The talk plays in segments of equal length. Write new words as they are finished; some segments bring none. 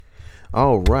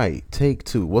All right, take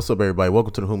two. What's up, everybody?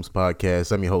 Welcome to the Whomst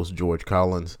podcast. I'm your host, George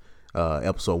Collins.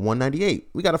 Episode 198.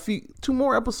 We got two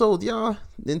more episodes, y'all,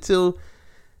 until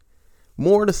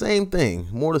more of the same thing,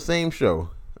 more of the same show.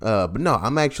 But no,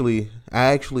 I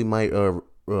actually might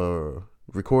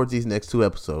record these next two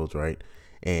episodes, right?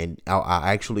 And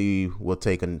I actually will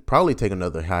probably take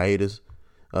another hiatus,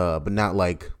 but not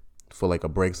like for like a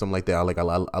break, something like that.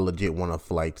 I legit want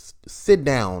to like sit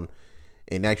down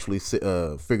and actually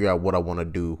figure out what I want to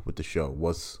do with the show.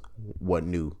 What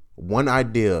new? One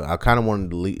idea I kind of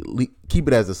wanted to keep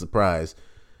it as a surprise,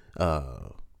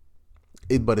 but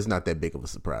it's not that big of a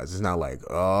surprise. It's not like,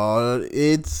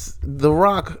 it's The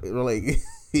Rock, like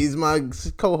he's my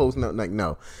co-host.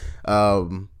 No.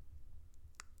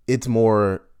 It's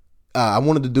more. I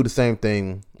wanted to do the same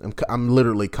thing. I'm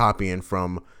literally copying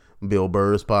from Bill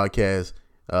Burr's podcast.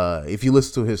 If you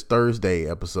listen to his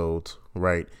Thursday episodes,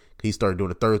 right? He started doing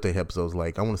the Thursday episodes,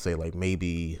 like, I want to say, like,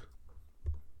 maybe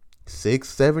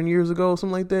 6-7 years ago,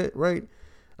 something like that, right?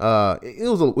 It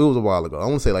was a while ago. I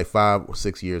want to say, like, 5 or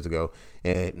 6 years ago.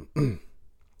 And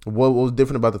what was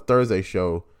different about the Thursday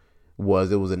show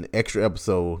was it was an extra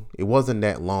episode. It wasn't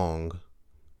that long,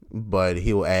 but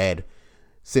he'll add,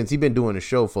 since he's been doing the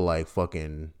show for, like,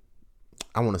 fucking,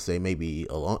 I want to say maybe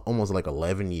almost, like,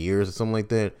 11 years or something like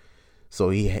that. So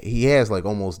he has, like,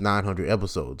 almost 900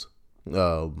 episodes.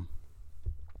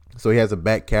 So he has a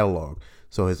back catalog.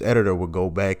 So his editor would go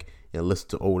back and listen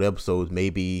to old episodes.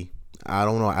 Maybe, I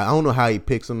don't know how he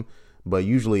picks them, but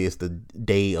usually it's the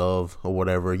day of or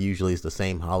whatever. Usually it's the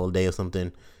same holiday or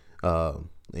something. And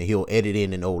he'll edit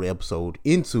in an old episode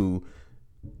into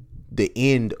the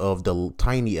end of the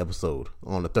tiny episode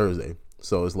on a Thursday.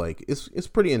 So it's like, it's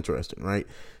pretty interesting, right?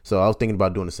 So I was thinking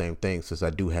about doing the same thing since I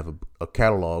do have a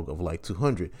catalog of like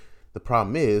 200. The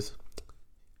problem is,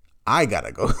 I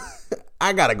gotta go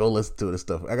listen to this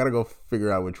stuff. I gotta go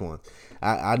figure out which one.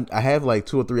 I have like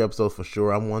 2 or 3 episodes for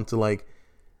sure. I want to like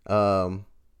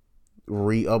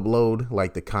re-upload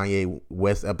like the Kanye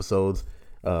West episodes.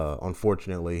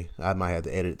 Unfortunately, I might have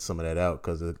to edit some of that out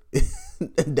because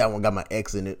that one got my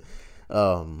ex in it.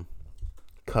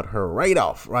 Cut her right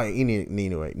off. Right.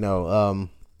 Anyway, no.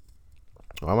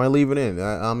 I might leave it in.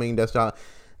 I mean, that's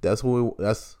who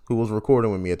was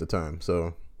recording with me at the time.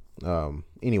 So.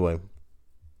 Anyway,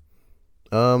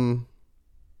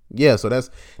 yeah, so that's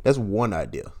one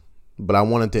idea, but I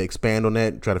wanted to expand on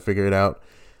that, try to figure it out,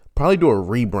 probably do a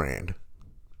rebrand.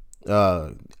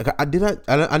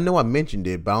 I know I mentioned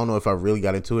it, but I don't know if I really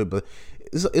got into it, but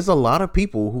it's a lot of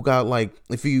people who got, like,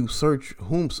 if you search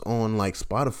Whomst on like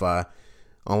Spotify,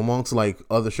 amongst like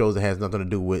other shows that has nothing to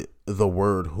do with the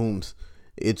word Whomst,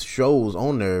 it's shows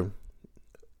on there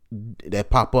that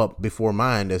pop up before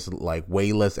mine that's like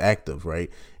way less active,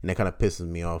 right? And that kind of pisses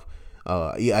me off.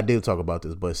 Yeah, I did talk about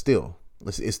this, but still,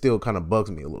 it still kind of bugs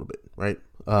me a little bit, right?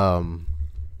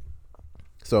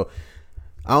 So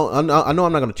I know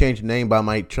I'm not gonna change the name, but I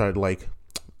might try to like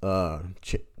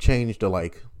change the,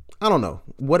 like, I don't know,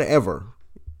 whatever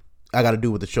I got to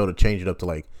do with the show to change it up to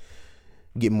like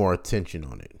get more attention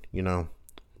on it, you know.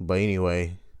 But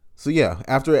anyway, so yeah,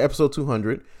 after episode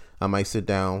 200. I might sit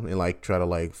down and like try to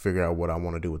like figure out what I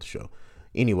want to do with the show.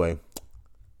 Anyway,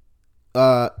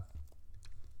 I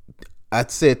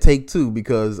said take 2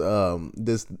 because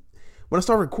this, when I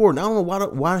start recording, I don't know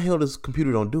why the hell this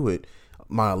computer don't do it.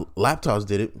 My laptops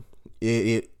did it.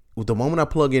 It the moment I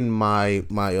plug in my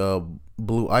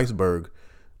Blue Iceberg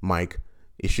mic,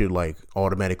 it should like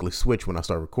automatically switch when I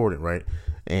start recording, right?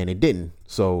 And it didn't.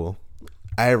 So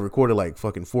I had recorded like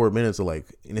fucking 4 minutes of like,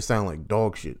 and it sounded like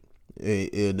dog shit.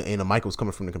 And the mic was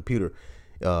coming from the computer,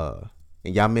 and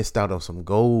y'all missed out on some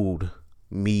gold.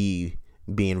 Me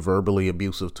being verbally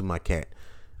abusive to my cat.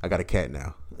 I got a cat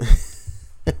now.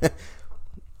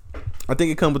 I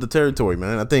think it comes with the territory,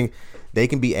 man. I think they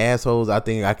can be assholes. I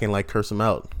think I can like curse them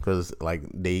out because like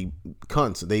they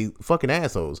cunts, they fucking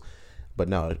assholes. But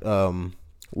no,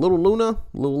 little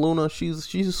Luna,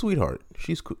 she's a sweetheart.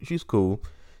 She's cool.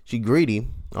 She greedy.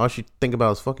 All she think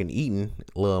about is fucking eating.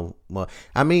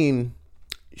 I mean,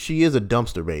 she is a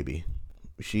dumpster baby.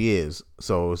 She is.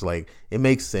 So it's like, it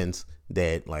makes sense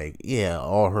that like, yeah,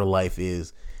 all her life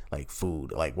is like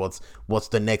food. Like, what's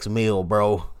the next meal,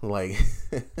 bro? Like,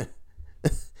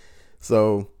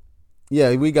 so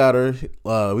yeah, we got her.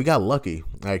 We got lucky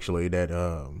actually that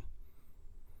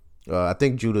I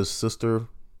think Judah's sister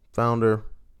found her.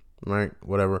 Right,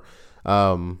 whatever.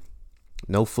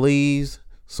 No fleas.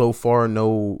 So far,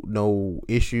 no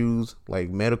issues like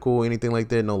medical, anything like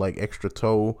that. No like extra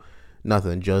toe,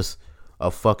 nothing. Just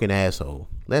a fucking asshole.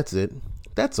 That's it.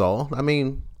 That's all. I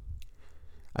mean,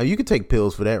 you could take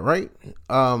pills for that, right?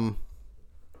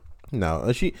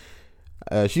 No, she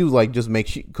was like,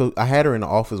 cause I had her in the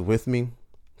office with me,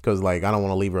 cause like I don't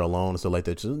want to leave her alone and stuff like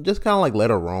that. Just kind of like let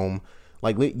her roam,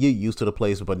 like get used to the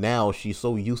place. But now she's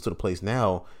so used to the place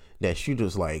now that she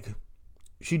just like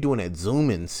she doing that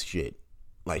zooming shit.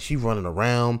 Like she running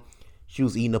around. She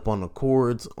was eating up on the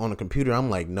cords on the computer. I'm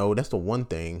like, no, that's the one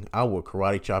thing I will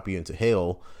karate chop you into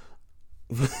hell.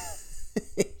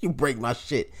 You break my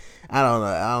shit. I don't know.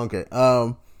 I don't care.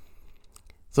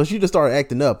 So she just started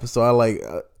acting up. So I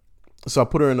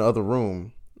put her in the other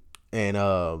room, and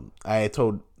I had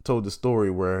told the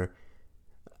story where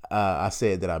I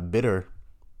said that I bit her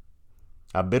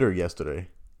yesterday,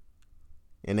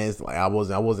 and it's like I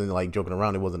wasn't like joking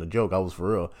around. It wasn't a joke. I was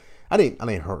for real. I didn't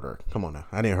hurt her. Come on now.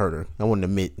 I didn't hurt her. I wouldn't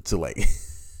admit to like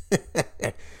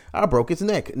I broke its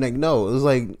neck. Like no, it was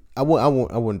like I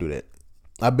wouldn't do that.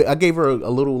 I gave her a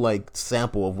little like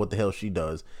sample of what the hell she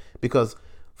does, because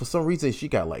for some reason she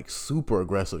got like super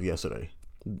aggressive yesterday.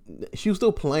 She was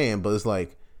still playing, but it's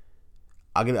like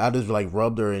I just like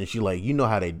rubbed her, and she like you know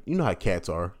how cats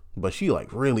are, but she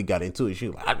like really got into it. She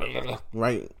was like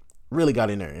right, really got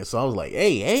in there, and so I was like,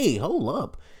 hey, hold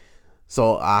up.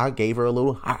 So I gave her a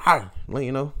little, like,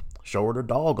 you know, show her the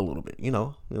dog a little bit, you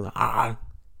know,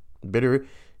 bit her.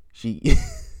 She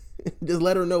just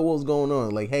let her know what was going on.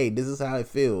 Like, hey, this is how it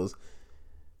feels,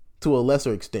 to a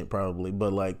lesser extent probably,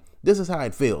 but like this is how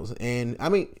it feels. And I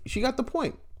mean, she got the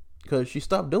point, because she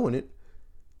stopped doing it,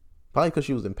 probably because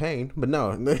she was in pain. But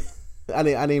no, I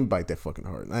didn't bite that fucking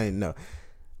hard. I didn't know,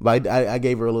 but I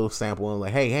gave her a little sample and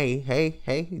like,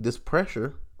 hey, this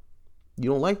pressure. You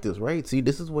don't like this, right? See,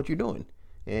 this is what you're doing.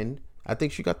 And I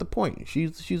think she got the point.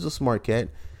 She's a smart cat.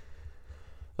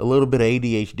 A little bit of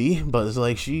ADHD, but it's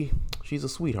like she's a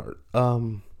sweetheart.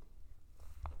 We'll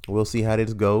see how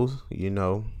this goes, you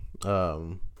know.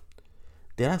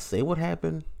 Did I say what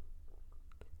happened?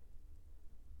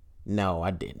 No,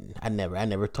 I didn't. I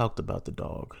never talked about the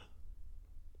dog.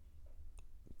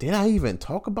 Did I even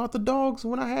talk about the dogs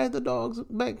when I had the dogs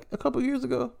back a couple years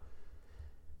ago?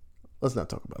 Let's not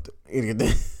talk about that.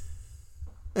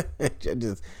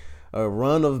 Just a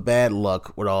run of bad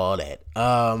luck with all that.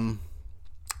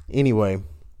 Anyway.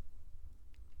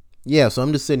 Yeah, so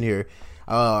I'm just sitting here.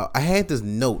 I had this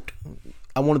note.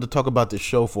 I wanted to talk about this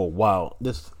show for a while.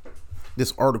 This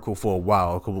article for a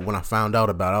while. Cause when I found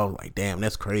out about it, I was like, damn,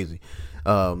 that's crazy.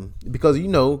 Because we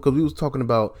was talking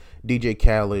about DJ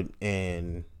Khaled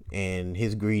and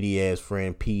his greedy ass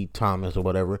friend Pete Thomas or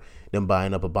whatever, them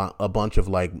buying up a bunch of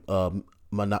like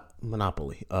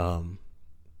Monopoly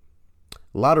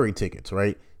lottery tickets,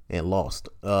 right? And lost.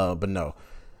 But no,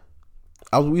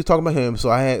 we was talking about him. So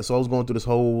I was going through this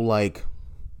whole like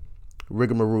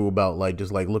rigmarole about like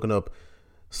just like looking up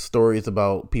stories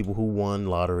about people who won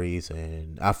lotteries,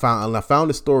 and I found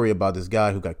a story about this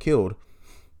guy who got killed.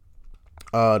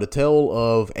 The tale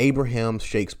of Abraham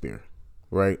Shakespeare,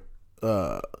 right?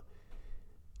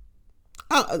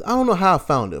 I don't know how I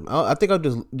found him. I think I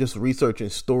was just researching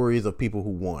stories of people who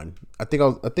won. I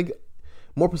think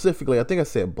more specifically, I think I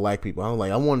said black people. I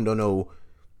wanted to know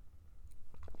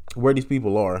where these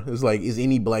people are. It's like, is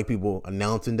any black people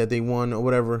announcing that they won or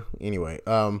whatever? Anyway,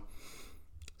 so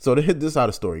this is how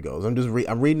the story goes. I'm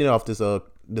reading it off this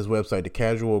website,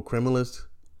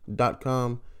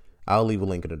 thecasualcriminalist.com. I'll leave a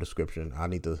link in the description.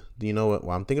 Do you know what?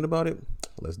 While I'm thinking about it,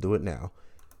 let's do it now.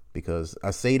 Because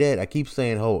I say that, I keep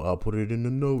saying, "Oh, I'll put it in the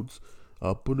notes.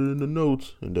 I'll put it in the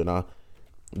notes," and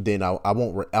then I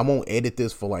won't edit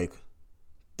this for like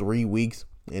 3 weeks,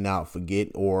 and I'll forget,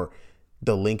 or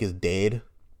the link is dead.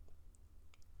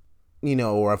 You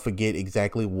know, or I forget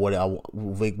exactly what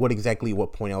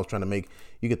point I was trying to make.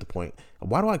 You get the point.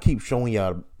 Why do I keep showing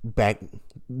y'all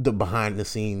the behind the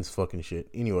scenes fucking shit?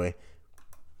 Anyway,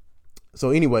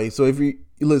 so if you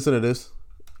listen to this,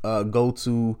 go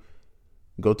to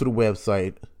the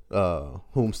website,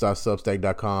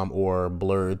 whomst.substack.com or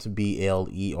blerds,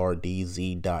 BLERDZ.co,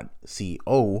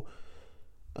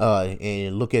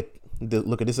 and look at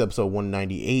this episode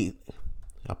 198.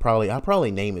 I'll probably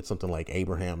name it something like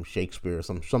Abraham Shakespeare or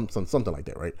something like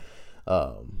that, right?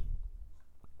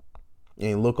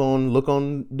 And look on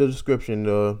the description,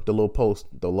 the little post,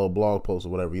 the little blog post or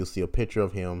whatever. You'll see a picture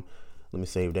of him. Let me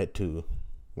save that too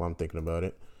while I'm thinking about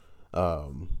it.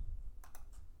 And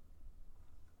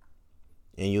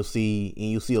you'll see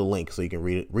a link so you can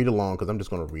read along, because I'm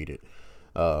just going to read it.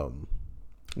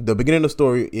 The beginning of the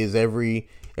story is every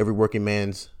working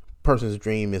person's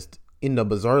dream is in the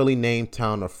bizarrely named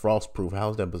town of Frostproof.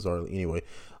 How's that bizarrely? Anyway,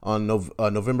 on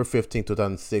November 15,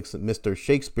 2006, Mr.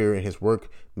 Shakespeare and his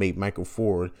workmate Michael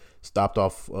Ford stopped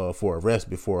off for a rest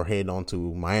before heading on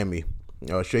to Miami.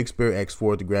 Shakespeare asked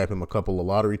Ford to grab him a couple of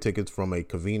lottery tickets from a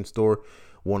convenience store,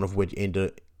 one of which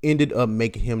ended up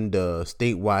making him the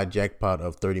statewide jackpot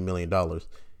of $30 million.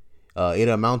 It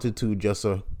amounted to just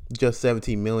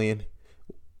 17 million.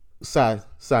 Side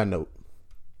note.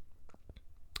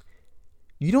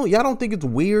 Y'all don't think it's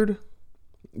weird?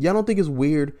 Y'all don't think it's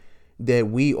weird that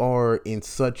we are in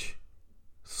so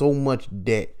much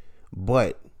debt,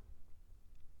 but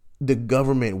the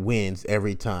government wins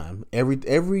every time. Every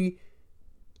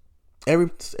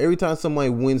time somebody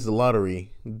wins the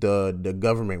lottery, the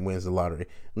government wins the lottery.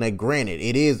 Now, granted,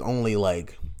 it is only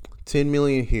like 10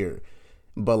 million here,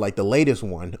 but like the latest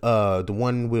one, the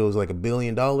one where it was like $1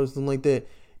 billion, something like that.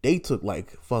 They took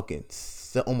like fucking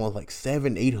almost like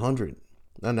 800.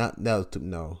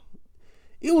 No.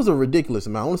 It was a ridiculous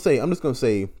amount. I'm just gonna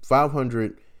say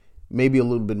 500, maybe a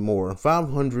little bit more,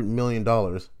 $500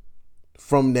 million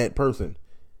from that person.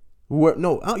 You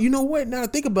know what? Now I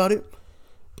think about it,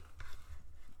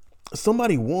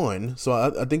 somebody won, so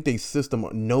I think the system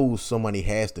knows somebody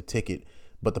has the ticket,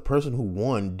 but the person who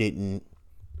won didn't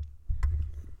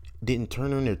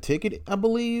turn in their ticket, I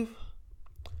believe.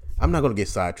 I'm not gonna get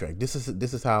sidetracked. This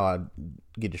is how I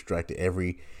get distracted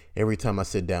every time I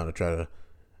sit down to try to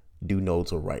do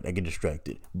notes or write. I get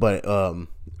distracted. But y'all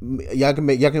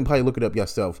can probably look it up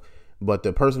yourself. But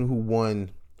the person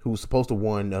who's supposed to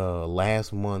won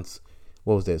last month's,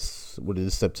 what was this? What is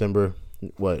this, September?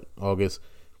 What, August?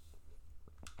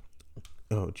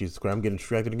 Oh, Jesus Christ, I'm getting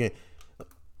distracted again.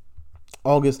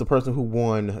 August, the person who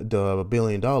won the $1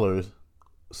 billion,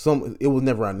 it was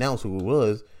never announced who it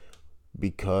was,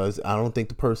 because I don't think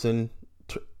the person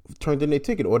turned in their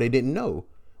ticket, or they didn't know,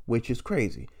 which is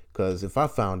crazy. Because if I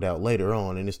found out later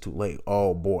on and it's too late,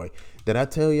 oh boy, did I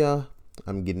tell y'all?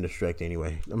 I'm getting distracted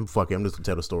anyway. I'm just gonna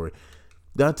tell the story.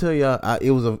 Did I tell y'all?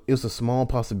 It was a small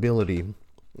possibility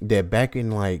that back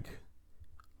in like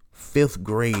 5th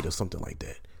grade or something like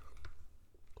that.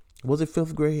 Was it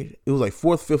 5th grade? It was like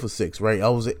 4th, 5th, or 6th, right? I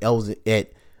was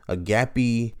at a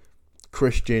Gappy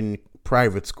Christian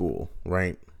private school,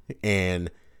 right? And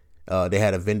they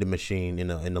had a vending machine in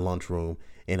the lunchroom,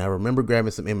 and I remember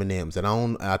grabbing some M&Ms.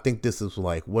 And I think this is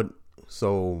like what?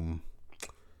 So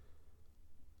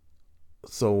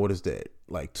what is that?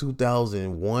 Like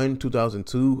 2001,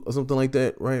 2002, or something like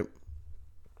that, right?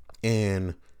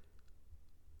 And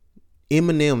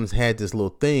M&M's had this little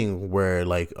thing where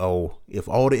like, oh, if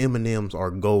all the M&M's are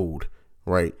gold,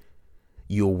 right,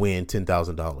 you'll win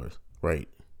 $10,000, right?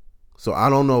 So I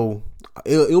don't know.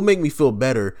 It'll make me feel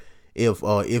better if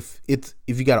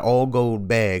you got an all gold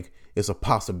bag, it's a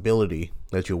possibility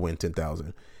that you'll win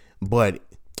 10,000. But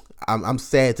I'm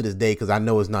sad to this day because I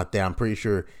know it's not there. I'm pretty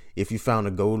sure if you found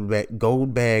a gold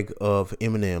bag of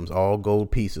M&Ms, all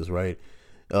gold pieces, right?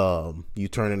 You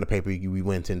turn in the paper, you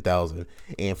win 10,000.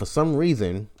 And for some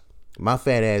reason, my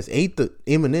fat ass ate the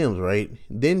M&Ms, right?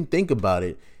 Didn't think about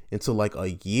it until like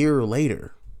a year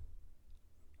later,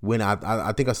 when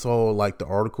I think I saw like the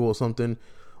article or something,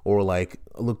 or like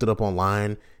I looked it up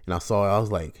online and I saw it. I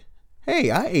was like,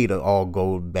 hey, I ate an all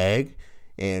gold bag,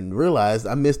 and realized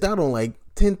I missed out on like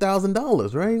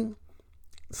 $10,000, right?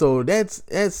 So that's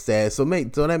sad. So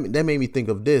that made me think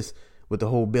of this with the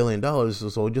whole $1 billion.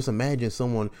 So just imagine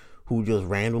someone who just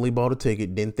randomly bought a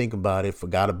ticket, didn't think about it,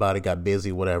 forgot about it, got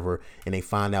busy, whatever, and they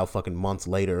find out fucking months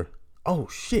later, oh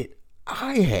shit,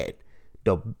 I had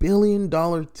the $1 billion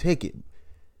ticket.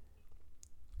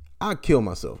 I'd kill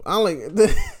myself. I'm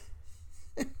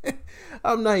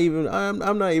not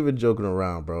even joking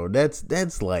around, bro.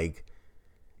 That's like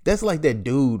that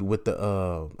dude with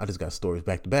the I just got stories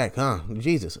back to back, huh?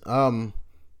 Jesus. The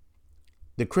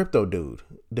crypto dude.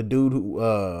 The dude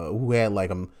who had like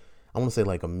I want to say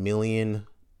like 1 million,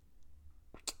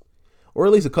 or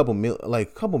at least a couple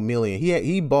million.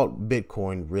 He bought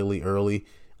Bitcoin really early,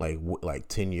 like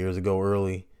 10 years ago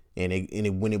early.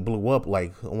 And when it blew up,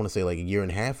 like I want to say like a year and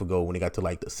a half ago, when it got to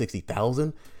like the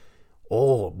 60,000,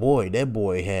 oh boy, that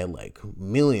boy had like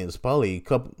millions, probably a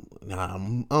couple. I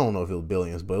don't know if it was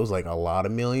billions, but it was like a lot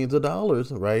of millions of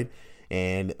dollars, right?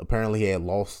 And apparently he had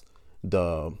lost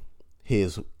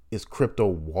his crypto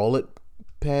wallet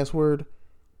password,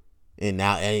 and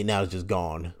now it's just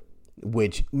gone,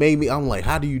 which made me. I'm like,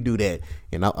 how do you do that?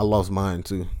 And I lost mine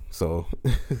too. So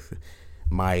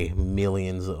my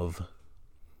millions of.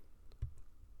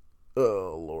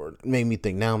 Oh Lord, made me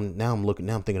think. Now I'm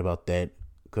thinking about that,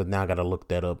 because now I gotta look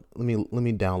that up. Let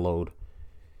me download.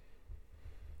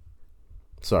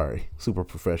 Sorry, super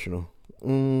professional.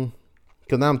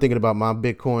 Because now I'm thinking about my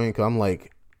Bitcoin. Because I'm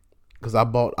like,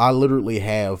 I literally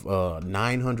have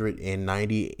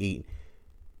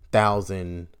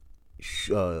 998,000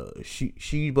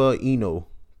 Shiba Inu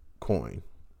coin.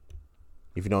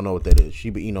 If you don't know what that is,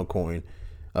 Shiba Inu coin,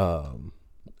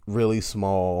 really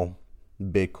small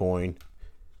Bitcoin,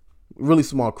 really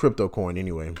small crypto coin.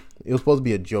 Anyway, it was supposed to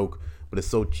be a joke, but it's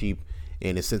so cheap,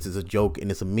 and since it's a joke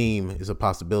and it's a meme, it's a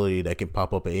possibility that can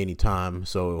pop up at any time.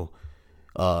 So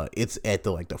it's at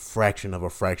the fraction of a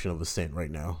cent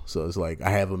right now. So it's like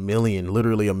I have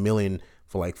literally a million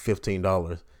for like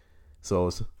 $15. So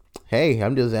it's, hey,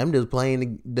 I'm just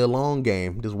playing the long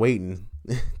game, just waiting.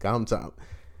 I'm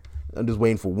just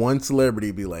waiting for one celebrity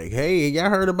to be like, hey, y'all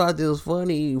heard about this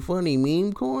funny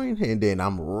meme coin? And then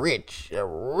I'm rich,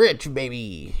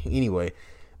 baby. Anyway,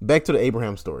 back to the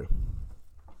Abraham story.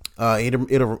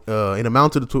 It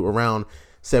amounted to around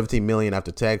 17 million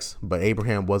after tax, but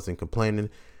Abraham wasn't complaining.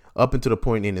 Up until the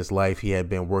point in his life, he had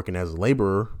been working as a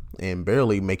laborer and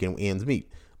barely making ends meet.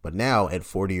 But now, at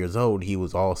 40 years old, he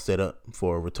was all set up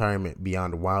for retirement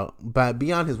beyond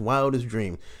his wildest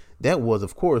dream. That was,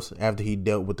 of course, after he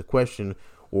dealt with the question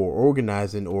or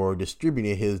organizing or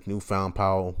distributing his newfound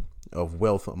pile of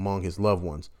wealth among his loved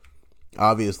ones.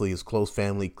 Obviously, his close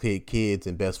family, kids,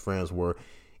 and best friends were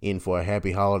in for a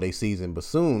happy holiday season, but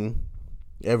soon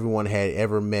everyone had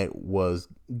ever met was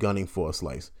gunning for a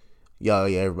slice. Yeah,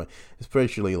 everybody,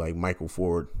 especially like Michael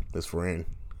Ford, his friend.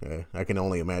 I can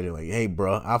only imagine, like, hey,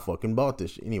 bro, I fucking bought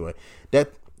this shit. Anyway,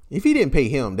 that if he didn't pay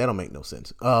him, that don't make no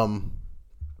sense.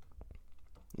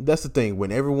 That's the thing.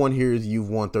 When everyone hears you've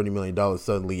won $30 million,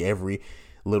 suddenly every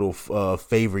little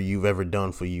favor you've ever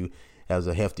done for you has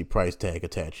a hefty price tag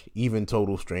attached. Even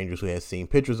total strangers who had seen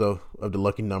pictures of the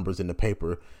lucky numbers in the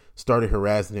paper started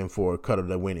harassing him for a cut of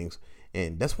their winnings.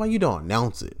 And that's why you don't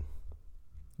announce it.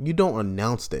 You don't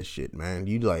announce that shit, man.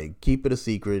 You like keep it a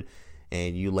secret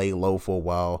and you lay low for a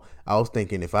while. I was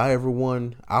thinking if I ever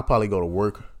won, I'll probably go to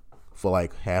work for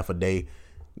like half a day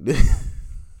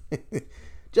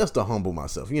just to humble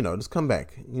myself. Just come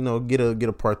back. Get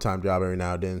a part-time job every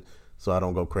now and then so I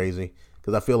don't go crazy.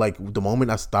 Because I feel like the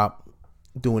moment I stop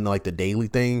doing like the daily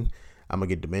thing, I'm gonna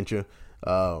get dementia.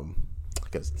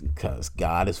 Because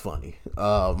God is funny.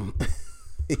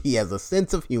 He has a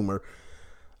sense of humor.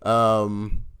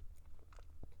 And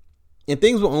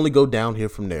things will only go down here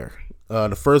from there.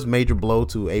 The first major blow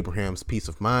to Abraham's peace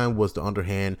of mind was the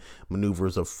underhand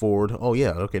maneuvers of Ford. Oh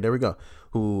yeah, okay, there we go.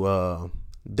 Who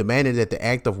demanded that the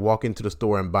act of walking to the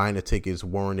store and buying the tickets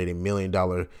warranted $1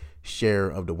 million share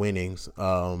of the winnings.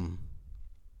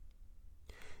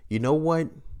 You know what?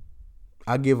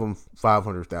 I give him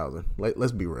 500,000.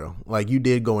 Let's be real. Like, you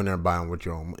did go in there and buy him with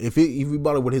your own. If you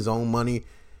bought it with his own money,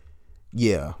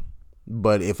 yeah.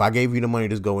 But if I gave you the money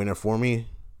to just go in there for me,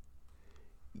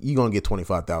 you're gonna get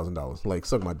 $25,000. Like,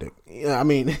 suck my dick. Yeah, I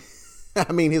mean,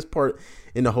 his part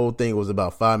in the whole thing was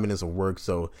about 5 minutes of work.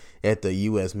 So at the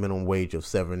U.S. minimum wage of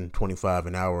 $7.25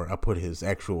 an hour, I put his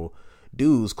actual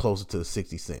dues closer to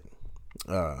 60 cents.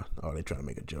 They're trying to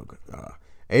make a joke.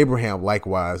 Abraham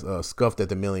likewise scuffed at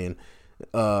the $1 million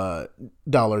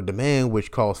demand,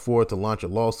 which caused Ford to launch a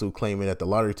lawsuit claiming that the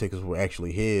lottery tickets were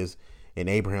actually his, and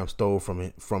Abraham stole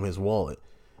from his wallet.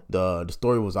 The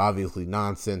story was obviously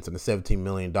nonsense, and the $17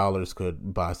 million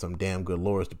could buy some damn good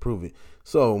lawyers to prove it.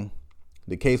 So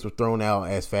the case was thrown out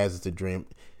as fast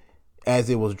as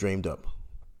it was dreamed up,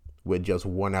 with just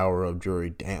 1 hour of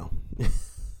jury down.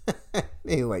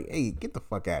 They like, hey, get the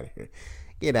fuck out of here.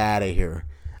 Get out of here.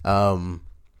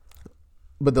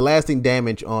 But the lasting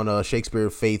damage on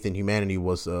Shakespeare's faith in humanity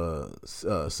was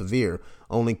severe,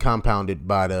 only compounded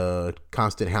by the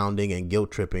constant hounding and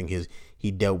guilt tripping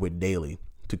he dealt with daily.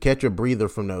 To catch a breather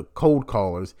from the cold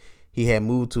callers, he had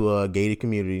moved to a gated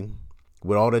community.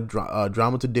 With all the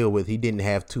drama to deal with, he didn't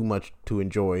have too much to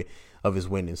enjoy of his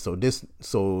winnings. So this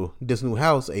new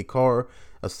house, a car,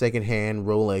 a secondhand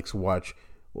Rolex watch.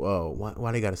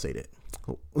 Why they gotta say that?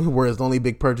 Whereas the only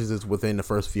big purchases within the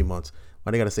first few months.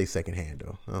 Why they gotta say secondhand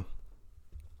though? Huh?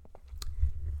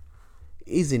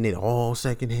 Isn't it all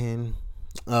secondhand?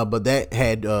 But that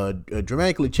had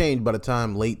dramatically changed by the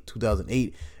time late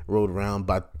 2008 rolled around.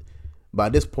 By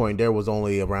this point, there was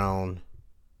only around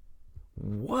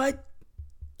what?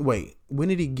 Wait, when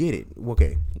did he get it?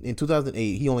 Okay, in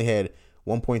 2008, he only had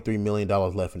 $1.3 million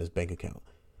left in his bank account.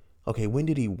 Okay, when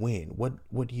did he win?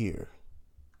 What year?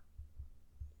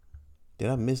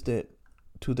 Did I miss that?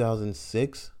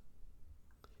 2006.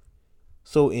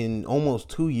 So in almost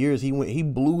 2 years, he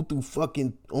blew through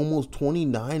fucking almost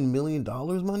 $29 million, my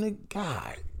nigga.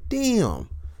 God damn.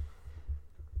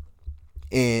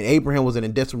 And Abraham was in a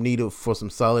desperate need for some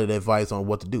solid advice on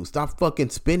what to do. Stop fucking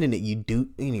spending it, you dude.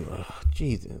 Anyway,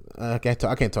 Jesus, I can't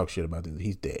talk shit about this.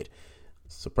 He's dead.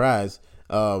 Surprise.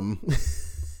 I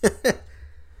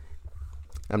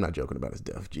I'm not joking about his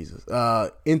death. Jesus.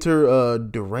 Enter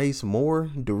Doris Moore,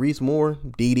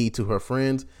 Dee Dee to her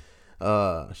friends.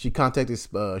 She contacted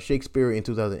Shakespeare in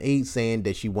 2008 saying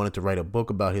that she wanted to write a book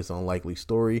about his unlikely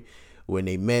story. When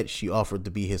they met, she offered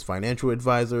to be his financial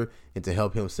advisor and to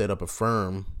help him set up a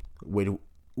firm with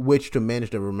which to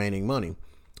manage the remaining money.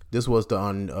 This was the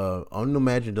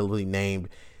unimaginably named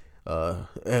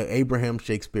Abraham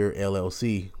Shakespeare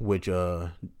LLC, which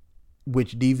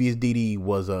Devious Dee Dee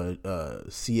was a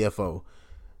CFO.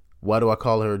 Why do I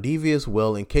call her devious?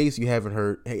 Well, in case you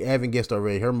haven't guessed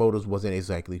already, her motives wasn't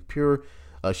exactly pure.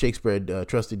 Shakespeare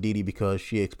trusted Dee Dee because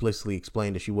she explicitly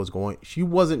explained that she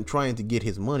wasn't trying to get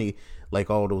his money like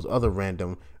all those other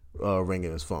random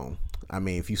ringing his phone. I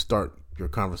mean, if you start your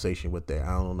conversation with that,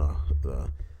 I don't know.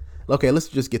 Okay, let's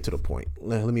just get to the point.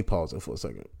 Let me pause it for a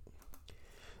second.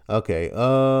 Okay,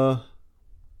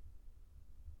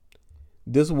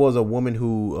 this was a woman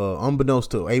who,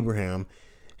 unbeknownst to Abraham,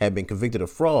 had been convicted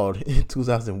of fraud in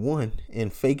 2001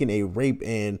 and faking a rape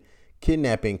and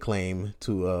kidnapping claim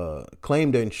to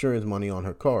claim the insurance money on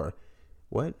her car.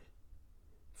 What?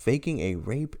 Faking a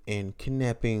rape and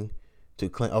kidnapping to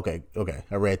claim. Okay.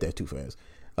 I read that too fast.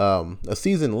 A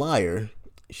seasoned liar.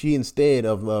 She, instead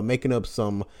of making up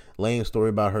some lame story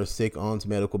about her sick aunt's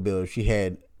medical bills, she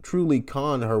had truly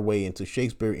conned her way into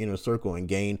Shakespeare's inner circle and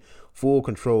gained full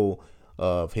control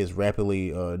of his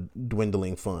rapidly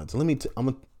dwindling funds. I'm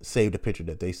gonna save the picture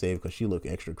that they saved because she looked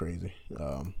extra crazy.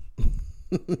 Where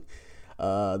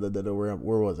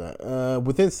was I?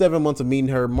 Within 7 months of meeting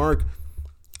her, Mark,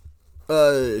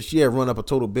 she had run up a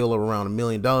total bill of around $1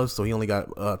 million, so he only got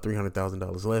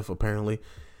 $300,000 left apparently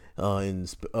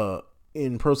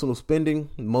in personal spending,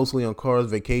 mostly on cars,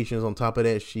 vacations. On top of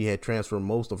that, she had transferred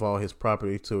most of all his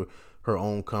property to her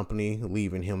own company,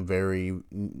 leaving him very,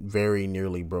 very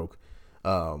nearly broke.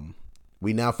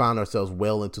 We now found ourselves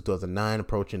well into 2009,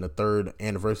 approaching the third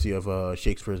anniversary of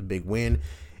Shakespeare's big win.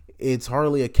 It's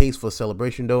hardly a case for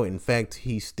celebration, though. In fact,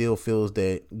 he still feels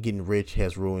that getting rich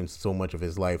has ruined so much of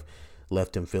his life,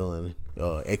 left him feeling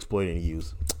exploited and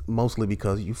used. Mostly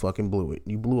because you fucking blew it.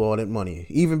 You blew all that money,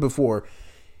 even before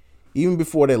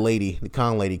that lady, the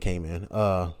con lady, came in.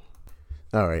 All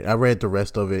right, I read the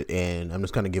rest of it, and I'm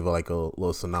just gonna give a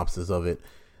little synopsis of it.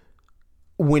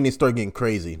 When it started getting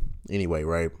crazy, anyway,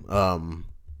 right?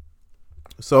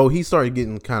 So he started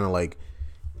getting kind of like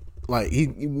he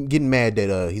getting mad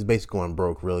that he's basically going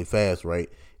broke really fast, right?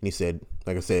 And he said,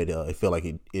 like I said, it felt like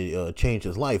it changed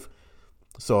his life.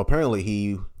 So apparently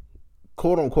he,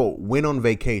 quote unquote, went on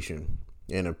vacation,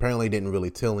 and apparently didn't really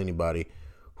tell anybody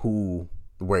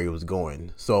where he was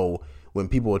going. So when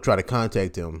people would try to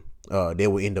contact him, they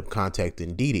would end up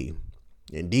contacting Dee Dee,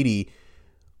 and Dee Dee,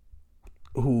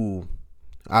 who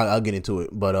I'll get into it,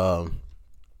 but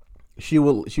she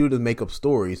would just make up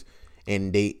stories,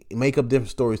 and they make up different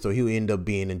stories. So he would end up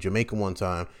being in Jamaica one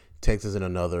time, Texas in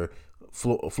another,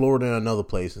 Florida in another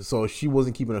place. So she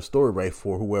wasn't keeping her story right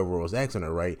for whoever was asking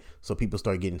her, right? So people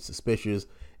start getting suspicious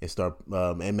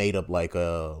and made up like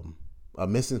a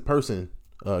missing person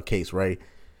case, right?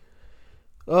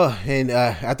 And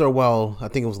after a while, I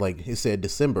think it said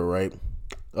December, right?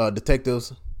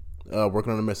 Detectives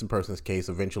working on a missing persons case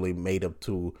eventually made up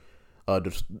to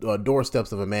the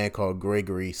doorsteps of a man called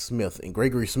Gregory Smith. And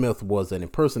Gregory Smith was an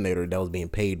impersonator that was being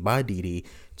paid by Dee Dee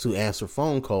to answer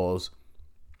phone calls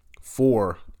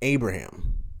for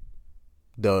Abraham,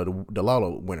 the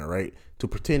lotto winner, right? To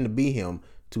pretend to be him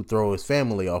to throw his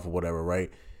family off or whatever,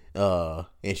 right?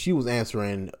 And she was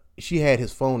answering. She had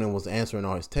his phone and was answering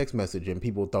all his text message, and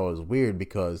people thought it was weird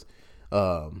because,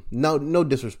 no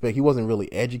disrespect, he wasn't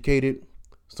really educated,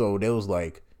 so they was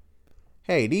like,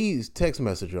 "Hey, these text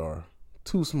messages are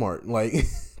too smart, like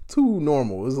too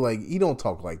normal." It's like, he don't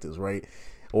talk like this, right?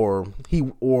 Or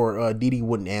Dee Dee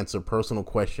wouldn't answer personal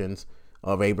questions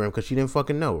of Abraham because she didn't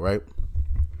fucking know, right?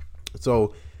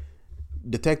 So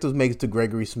detectives make it to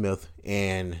Gregory Smith,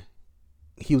 and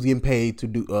he was getting paid to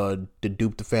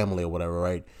dupe the family or whatever,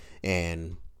 right?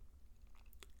 And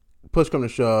push come to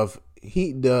shove,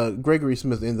 Gregory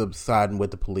Smith ends up siding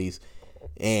with the police,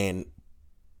 and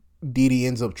Dee Dee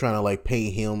ends up trying to like pay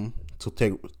him to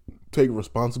take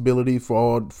responsibility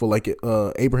for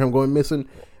Abraham going missing,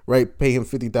 right? Pay him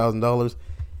 $50,000,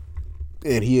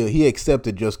 and he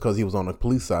accepted just because he was on the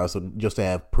police side, so just to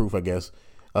have proof, I guess.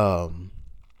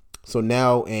 So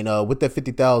now, and with that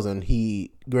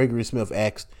 $50,000, Gregory Smith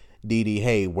asked Dee Dee,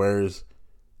 "Hey, where's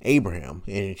Abraham?"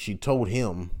 And she told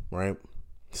him, right,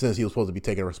 since he was supposed to be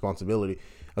taking responsibility,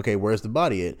 "Okay, where's the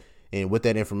body at?" And with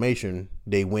that information,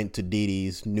 they went to Dee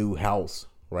Dee's new house,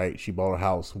 right? She bought a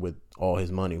house with all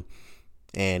his money,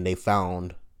 and they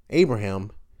found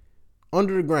Abraham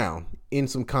under the ground in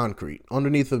some concrete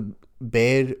underneath a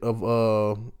bed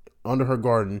of under her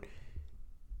garden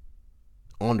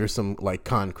under some like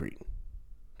concrete.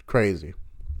 Crazy.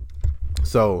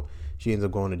 So she ends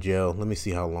up going to jail. Let me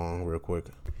see how long real quick.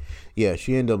 Yeah,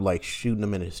 she ended up like shooting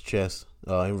him in his chest.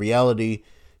 In reality,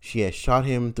 she had shot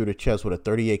him through the chest with a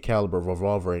 .38 caliber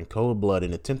revolver in cold blood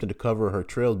and attempted to cover her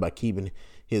trails by keeping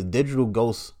his digital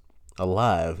ghost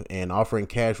alive and offering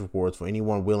cash rewards for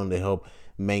anyone willing to help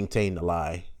maintain the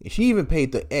lie. She even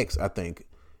paid the ex, I think.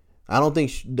 I don't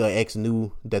think the ex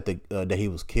knew that that he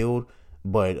was killed,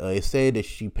 but it said that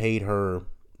she paid her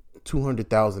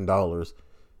 $200,000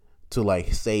 to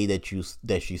like say that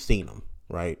she's seen him,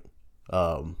 right?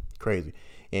 Crazy.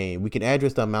 And we can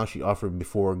address the amount she offered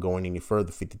before going any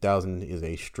further. $50,000 is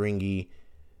a stringy,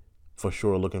 for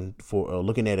sure. Looking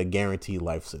at a guaranteed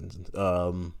life sentence.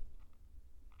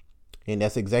 And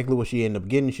that's exactly what she ended up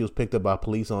getting. She was picked up by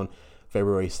police on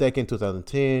February 2nd,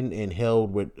 2010, and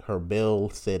held with her bail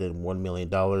set at $1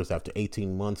 million. After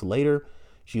 18 months later,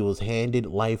 she was handed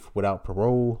life without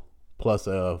parole, plus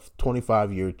a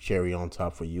 25-year cherry on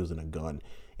top for using a gun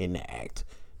in the act.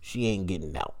 She ain't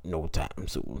getting out no time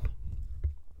soon.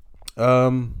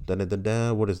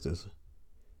 What is this?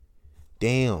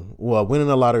 Damn. Well, winning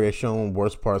the lottery has shown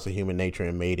worst parts of human nature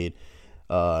and made it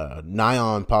nigh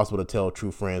on possible to tell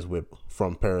true friends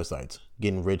from parasites.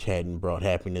 Getting rich hadn't brought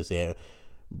happiness, it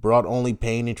brought only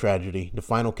pain and tragedy. The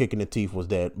final kick in the teeth was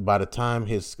that by the time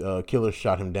his killer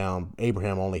shot him down,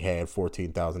 Abraham only had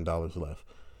 $14,000 left.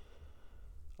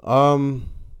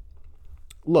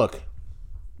 Look,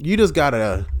 you just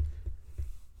gotta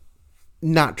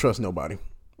not trust nobody.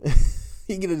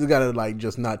 You just gotta like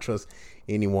just not trust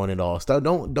anyone at all. Stop.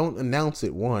 Don't announce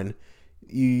it. One,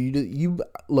 you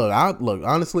look.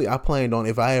 Honestly, I planned on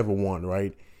if I ever won,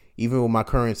 right? Even with my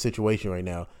current situation right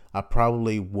now, I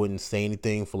probably wouldn't say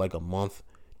anything for like a month,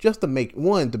 just to make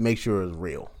sure it's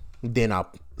real. Then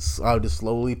I'll just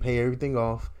slowly pay everything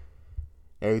off.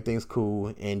 Everything's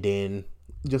cool, and then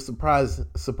just surprise.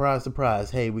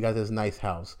 Hey, we got this nice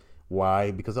house.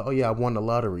 Why? Because I won the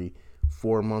lottery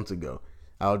 4 months ago.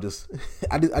 Because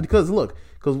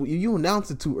you announce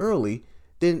it too early,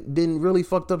 then really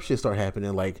fucked up shit start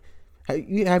happening. Like,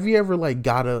 have you ever like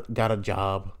got a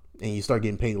job and you start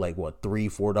getting paid like what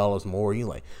 $3-4 more? You're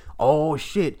like, oh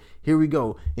shit, here we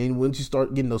go. And once you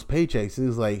start getting those paychecks,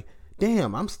 it's like,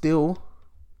 damn, I'm still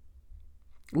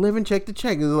living check to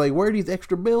check. It's like, where are these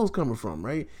extra bills coming from,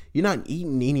 right? You're not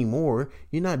eating anymore.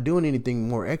 You're not doing anything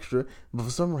more extra, but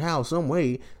for somehow, some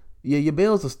way, your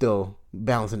bills are still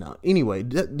balancing out. Anyway,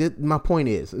 my point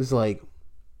is, it's like,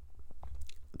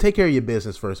 take care of your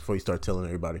business first before you start telling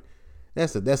everybody.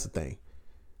 That's the thing.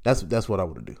 That's what I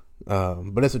would do.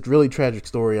 But it's a really tragic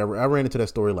story. I ran into that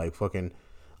story like fucking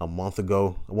a month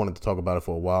ago. I wanted to talk about it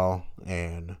for a while,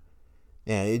 and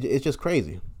it's just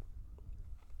crazy.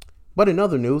 But in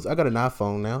other news, I got an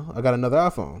iPhone now. I got another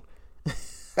iPhone.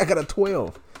 I got a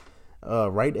 12.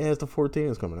 Right as the 14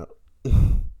 is coming out.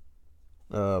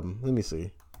 Let me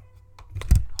see.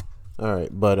 All right,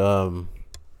 but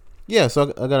yeah.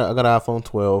 So I got an iPhone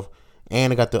 12,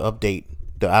 and I got the update,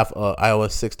 the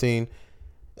iOS 16.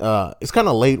 It's kind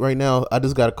of late right now. I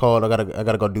just got a call. I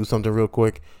gotta go do something real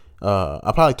quick.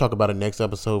 I'll probably talk about it next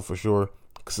episode for sure,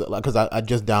 because I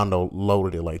just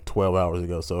downloaded it like 12 hours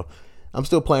ago. So I'm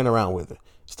still playing around with it.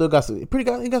 Still got it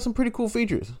got some pretty cool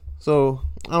features. So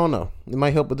I don't know. It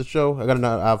might help with the show. I got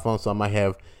another iPhone, so I might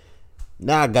have.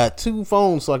 Now I got 2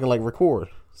 phones so I can like record.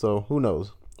 So who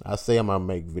knows? I say I'm gonna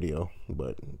make video,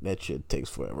 but that shit takes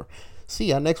forever. See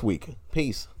y'all next week.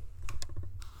 Peace.